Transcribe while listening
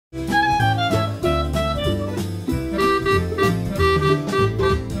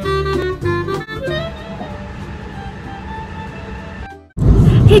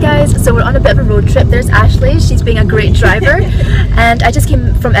guys, so we're on a bit of a road trip. There's Ashleigh, she's being a great driver, and I just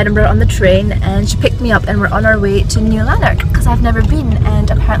came from Edinburgh on the train and she picked me up and we're on our way to New Lanark because I've never been and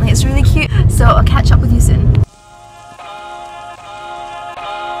apparently it's really cute. So I'll catch up with you soon.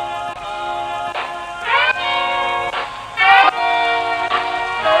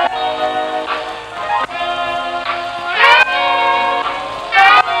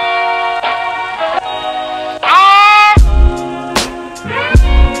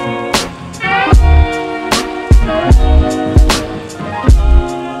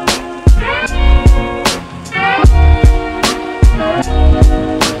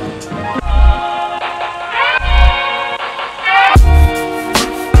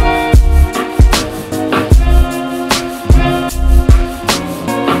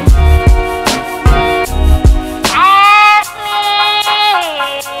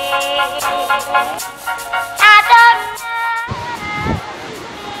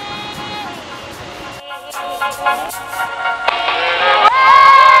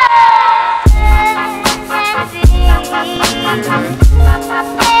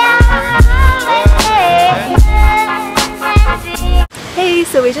 Hey,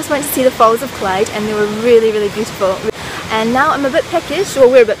 so we just went to see the Falls of Clyde and they were really beautiful. And now I'm a bit peckish, well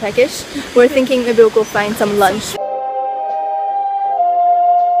we're a bit peckish. We're thinking maybe we'll go find some lunch.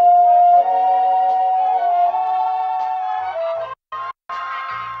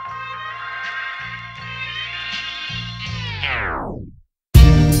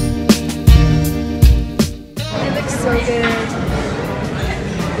 It looks so good.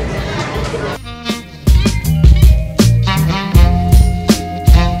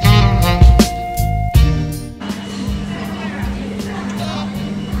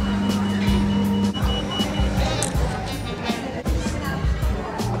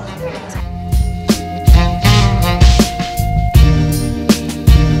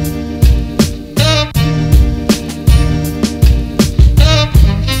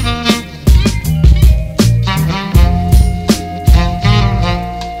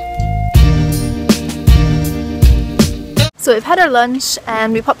 So we've had our lunch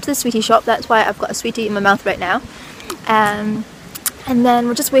and we popped to the sweetie shop, that's why I've got a sweetie in my mouth right now. And then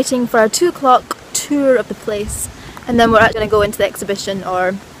we're just waiting for our 2 o'clock tour of the place, and then we're going to go into the exhibition,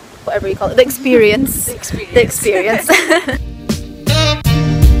 or whatever you call it, the experience. The experience. Made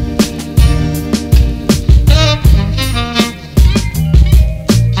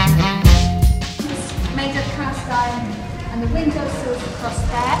of cast iron, and the window sills across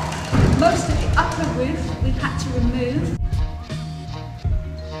there. Most of the upper roof we've had to remove.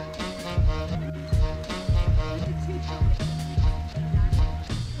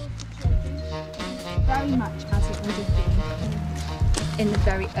 Very much as it would have been in the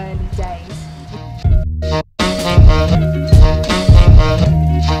very early days.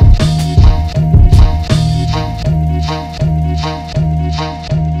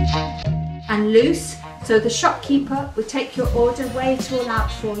 And loose, so the shopkeeper would take your order, weigh it all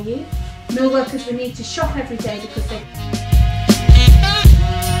out for you. Mill workers would need to shop every day because they...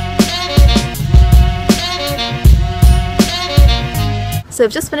 So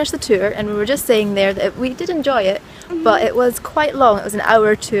we've just finished the tour and we were just saying there that we did enjoy it, but it was quite long. It was an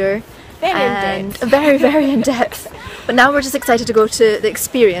hour tour. Very in depth. But now we're just excited to go to the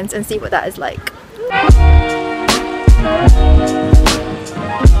experience and see what that is like.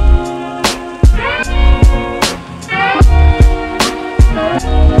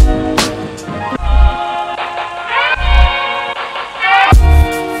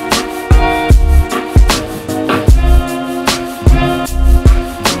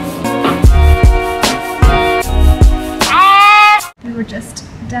 Just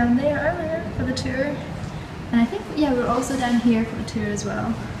down there earlier for the tour, and I think we're also down here for the tour as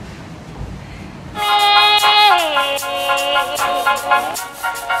well.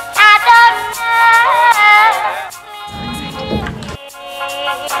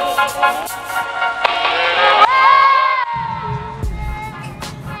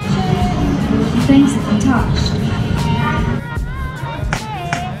 Things that are touched.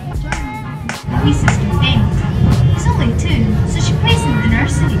 Lisa's things. It's only 2, so she plays in the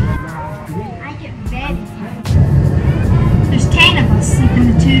nursery. I get very hurt. There's 10 of us sleep in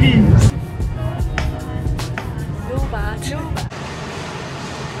the 2 rooms. No bad.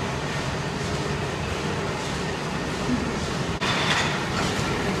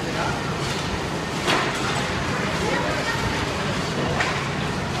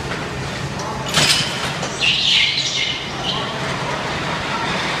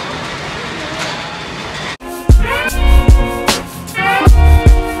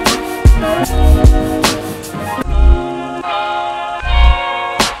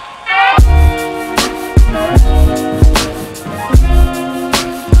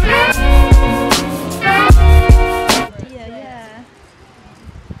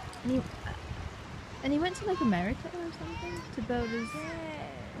 America or something to build his.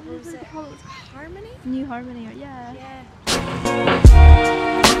 What was it called? It was Harmony? New Harmony, or yeah.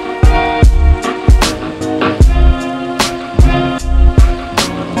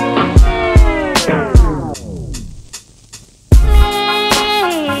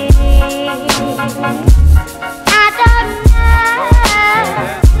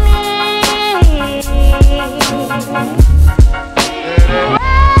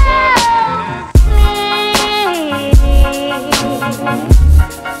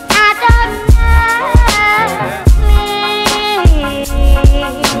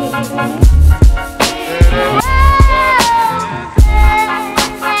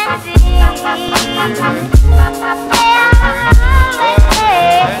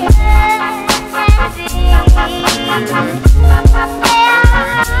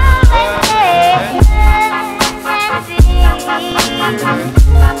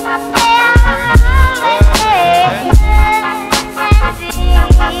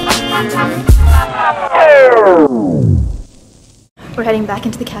 We're heading back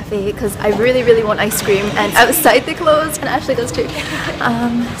into the cafe because I really want ice cream, and outside they closed and Ashleigh does too.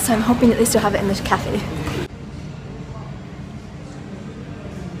 So I'm hoping that they still have it in the cafe.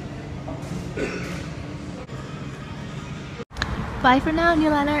 Bye for now, New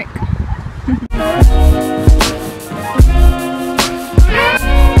Lanark.